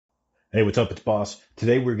Hey, what's up? It's Boss.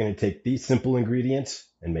 Today we're going to take these simple ingredients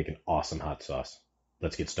and make an awesome hot sauce.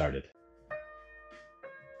 Let's get started.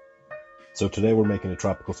 So today we're making a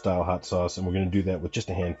tropical style hot sauce, and we're going to do that with just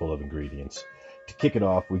a handful of ingredients. To kick it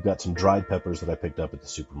off, we've got some dried peppers that I picked up at the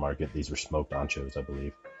supermarket. These were smoked anchos, I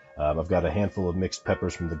believe. I've got a handful of mixed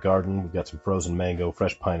peppers from the garden. We've got some frozen mango,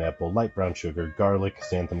 fresh pineapple, light brown sugar, garlic,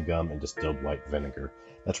 xanthan gum, and distilled white vinegar.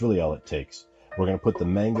 That's really all it takes. We're going to put the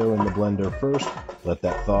mango in the blender first, let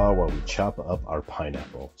that thaw while we chop up our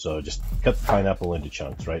pineapple. So just cut the pineapple into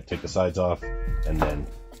chunks, right? Take the sides off, and then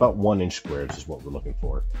about 1-inch squares is what we're looking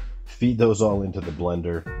for. Feed those all into the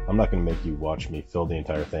blender. I'm not going to make you watch me fill the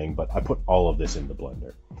entire thing, but I put all of this in the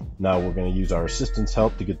blender. Now we're going to use our assistant's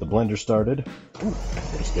help to get the blender started. Ooh,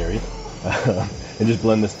 pretty scary. And just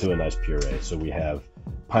blend this to a nice puree. So we have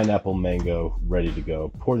pineapple, mango ready to go.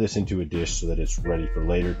 Pour this into a dish so that it's ready for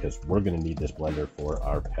later, because we're going to need this blender for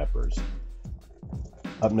our peppers.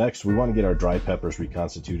 Up next, we want to get our dry peppers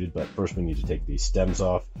reconstituted, but first we need to take these stems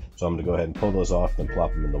off. So I'm going to go ahead and pull those off, then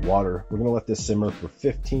plop them in the water. We're going to let this simmer for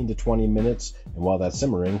 15 to 20 minutes, and while that's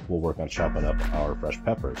simmering, we'll work on chopping up our fresh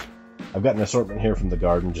peppers. I've got an assortment here from the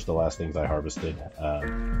garden, just the last things I harvested.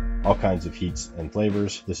 All kinds of heats and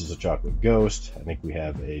flavors. This is a chocolate ghost. I think we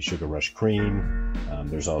have a sugar rush cream.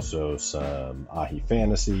 There's also some ahi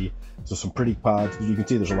fantasy. So some pretty pods. You can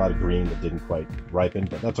see there's a lot of green that didn't quite ripen,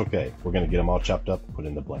 but that's okay. We're going to get them all chopped up and put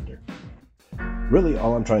in the blender. Really,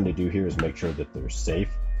 all I'm trying to do here is make sure that they're safe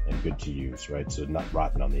and good to use, right? So not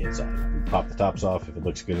rotten on the inside. We pop the tops off. If it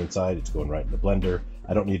looks good inside, it's going right in the blender.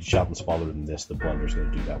 I don't need to chop them smaller than this. The blender's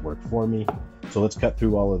going to do that work for me. So let's cut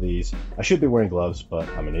through all of these. I should be wearing gloves, but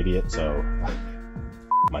I'm an idiot, so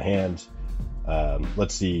my hands.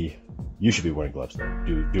 Let's see. You should be wearing gloves though.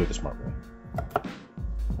 Do it the smart way.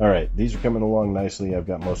 All right, these are coming along nicely. I've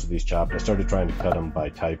got most of these chopped. I started trying to cut them by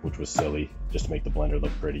type, which was silly, just to make the blender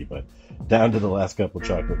look pretty, but down to the last couple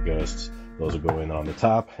chocolate ghosts. Those will go in on the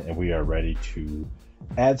top, and we are ready to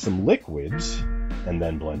add some liquids and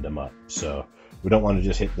then blend them up. So we don't want to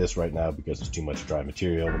just hit this right now because it's too much dry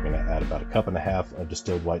material. We're going to add about 1.5 cups of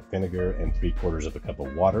distilled white vinegar and 3/4 cup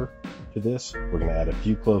of water to this. We're going to add a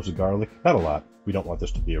few cloves of garlic, not a lot. We don't want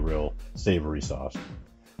this to be a real savory sauce.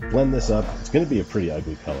 Blend this up. It's going to be a pretty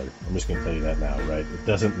ugly color. I'm just going to tell you that now, right? It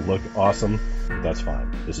doesn't look awesome, but that's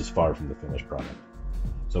fine. This is far from the finished product.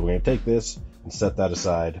 So we're going to take this and set that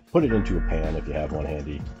aside, put it into a pan if you have one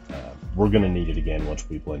handy. We're going to need it again once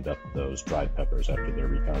we blend up those dried peppers after they're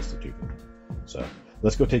reconstituted. So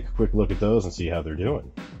let's go take a quick look at those and see how they're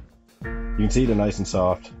doing. You can see they're nice and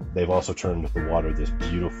soft. They've also turned the water this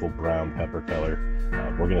beautiful brown pepper color.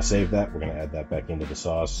 We're going to save that. We're going to add that back into the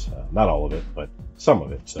sauce. Not all of it, but some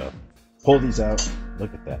of it. So pull these out.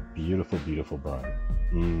 Look at that beautiful, beautiful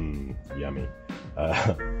brine. Yummy.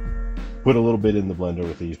 Put a little bit in the blender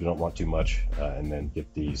with these. We don't want too much. And then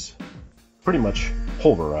get these pretty much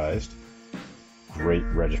pulverized. Great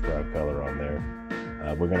reddish brown color on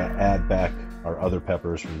there. We're going to add back our other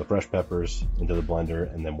peppers from the fresh peppers into the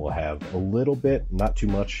blender, and then we'll have a little bit, not too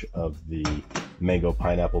much, of the mango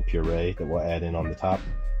pineapple puree that we'll add in on the top,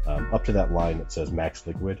 up to that line that says max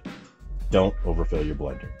liquid. Don't overfill your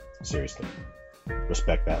blender. Seriously.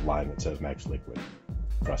 Respect that line that says max liquid.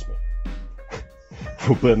 Trust me.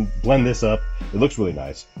 We'll blend this up. It looks really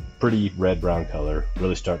nice. Pretty red-brown color.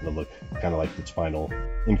 Really starting to look kind of like its final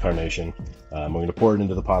incarnation. We're going to pour it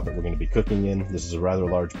into the pot that we're going to be cooking in. This is a rather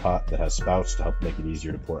large pot that has spouts to help make it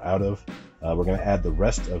easier to pour out of. We're going to add the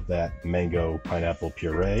rest of that mango pineapple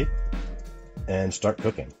puree and start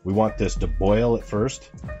cooking. We want this to boil at first,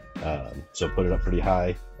 so put it up pretty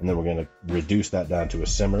high, and then we're going to reduce that down to a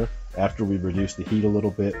simmer. After we reduce the heat a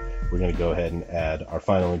little bit, we're going to go ahead and add our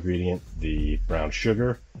final ingredient, the brown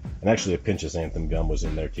sugar. And actually a pinch of xanthan gum was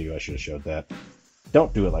in there too. I should have showed that.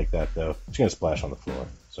 Don't do it like that though. It's going to splash on the floor.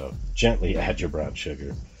 So gently add your brown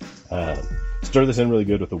sugar. Stir this in really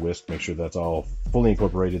good with a whisk. Make sure that's all fully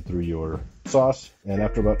incorporated through your sauce. And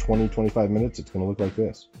after about 20-25 minutes, it's going to look like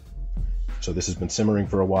this. So this has been simmering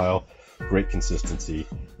for a while. Great consistency.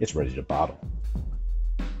 It's ready to bottle.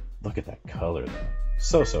 Look at that color though.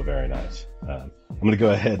 So very nice. I'm going to go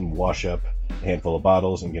ahead and wash up a handful of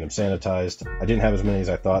bottles and get them sanitized. I didn't have as many as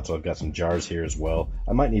I thought, so I've got some jars here as well.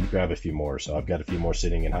 I might need to grab a few more, so I've got a few more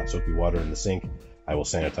sitting in hot soapy water in the sink. I will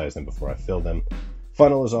sanitize them before I fill them.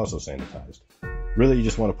 Funnel is also sanitized. Really, you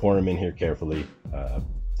just want to pour them in here carefully.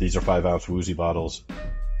 These are 5-ounce woozy bottles,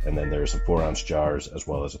 and then there's some 4-ounce jars as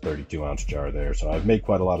well as a 32-ounce jar there. So I've made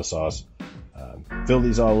quite a lot of sauce. Fill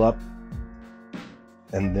these all up,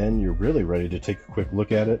 and then you're really ready to take a quick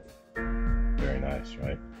look at it. Very nice,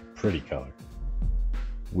 right? Pretty color.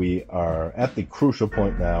 We are at the crucial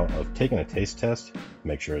point now of taking a taste test,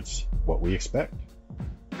 make sure it's what we expect.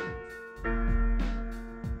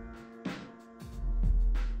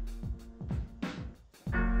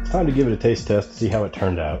 It's time to give it a taste test to see how it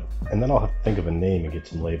turned out, and then I'll have to think of a name and get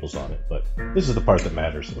some labels on it, but this is the part that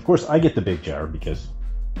matters. Of course, I get the big jar because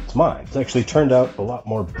it's mine. It's actually turned out a lot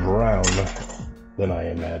more brown than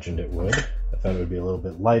I imagined it would. I thought it would be a little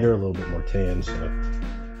bit lighter, a little bit more tan, so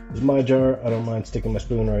this is my jar. I don't mind sticking my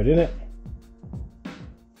spoon right in it.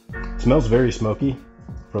 It smells very smoky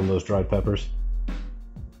from those dried peppers.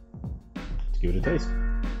 Let's give it a taste.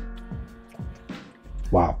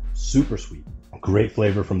 Wow, super sweet. Great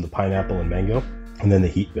flavor from the pineapple and mango, and then the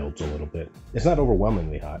heat builds a little bit. It's not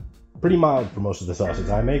overwhelmingly hot. Pretty mild for most of the sauces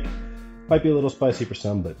I make. Might be a little spicy for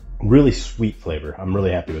some, but really sweet flavor. I'm really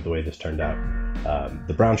happy with the way this turned out.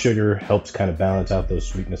 The brown sugar helps kind of balance out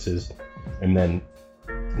those sweetnesses, and then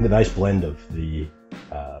the nice blend of the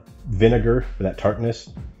vinegar for that tartness,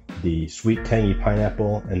 the sweet tangy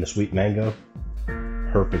pineapple, and the sweet mango.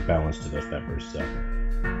 Perfect balance to those peppers. So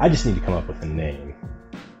I just need to come up with a name.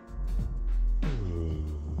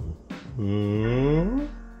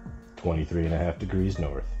 23.5 degrees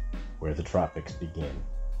north, where the tropics begin.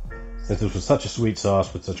 Since this was such a sweet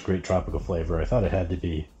sauce with such great tropical flavor, I thought it had to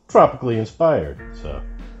be tropically inspired. So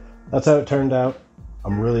that's how it turned out.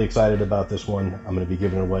 I'm really excited about this one. I'm going to be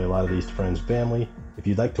giving away a lot of these to friends and family. If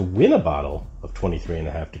you'd like to win a bottle of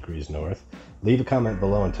 23.5 degrees north, leave a comment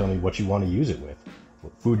below and tell me what you want to use it with.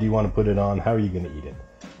 What food do you want to put it on? How are you going to eat it?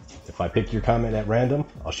 If I pick your comment at random,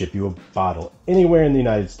 I'll ship you a bottle anywhere in the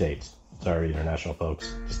United States. Sorry, international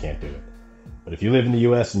folks, just can't do it. But if you live in the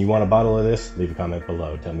US and you want a bottle of this, leave a comment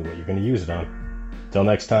below. Tell me what you're going to use it on. Until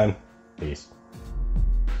next time, peace.